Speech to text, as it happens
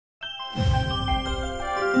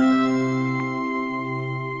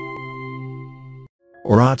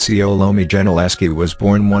Orazio Lomi Gentileschi was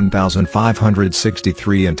born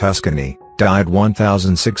 1563 in Tuscany, died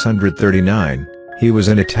 1639. He was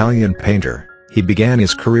an Italian painter. He began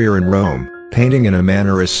his career in Rome, painting in a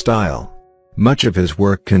Mannerist style. Much of his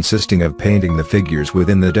work consisting of painting the figures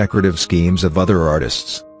within the decorative schemes of other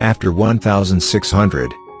artists. After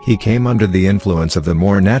 1600, he came under the influence of the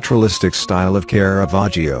more naturalistic style of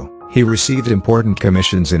Caravaggio. He received important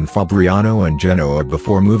commissions in Fabriano and Genoa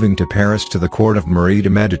before moving to Paris to the court of Marie de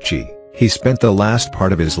Medici. He spent the last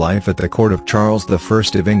part of his life at the court of Charles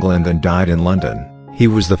I of England and died in London. He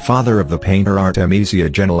was the father of the painter Artemisia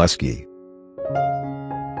Gentileschi.